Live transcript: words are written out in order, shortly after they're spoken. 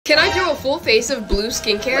Can I do a full face of blue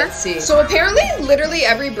skincare? Let's see. So apparently, literally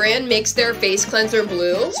every brand makes their face cleanser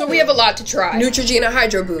blue. So we have a lot to try. Neutrogena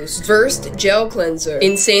Hydro Boost. Versed Gel Cleanser.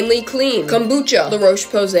 Insanely Clean. Kombucha. La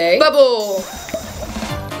Roche-Posay. Bubble.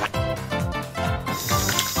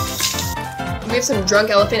 We have some Drunk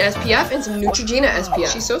Elephant SPF and some Neutrogena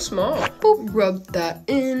SPF. She's so small. Boop. Rub that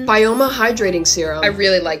in. Bioma Hydrating Serum. I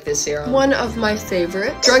really like this serum. One of my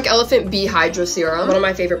favorites. Drunk Elephant B Hydro Serum. One of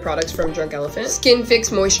my favorite products from Drunk Elephant. Skin Fix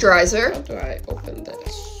Moisturizer. How do I open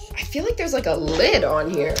this? I feel like there's like a lid on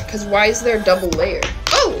here. Because why is there double layer?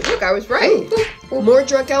 Oh, look, I was right. More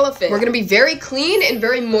Drunk Elephant. We're gonna be very clean and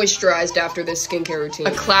very moisturized after this skincare routine.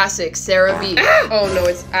 A classic CeraVe. Ah! Oh no,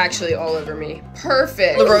 it's actually all over me.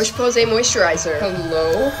 Perfect. La Roche-Posay moisturizer.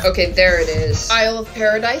 Hello. Okay, there it is. Isle of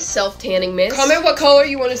Paradise self-tanning mist. Comment what color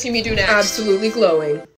you want to see me do next. Absolutely glowing.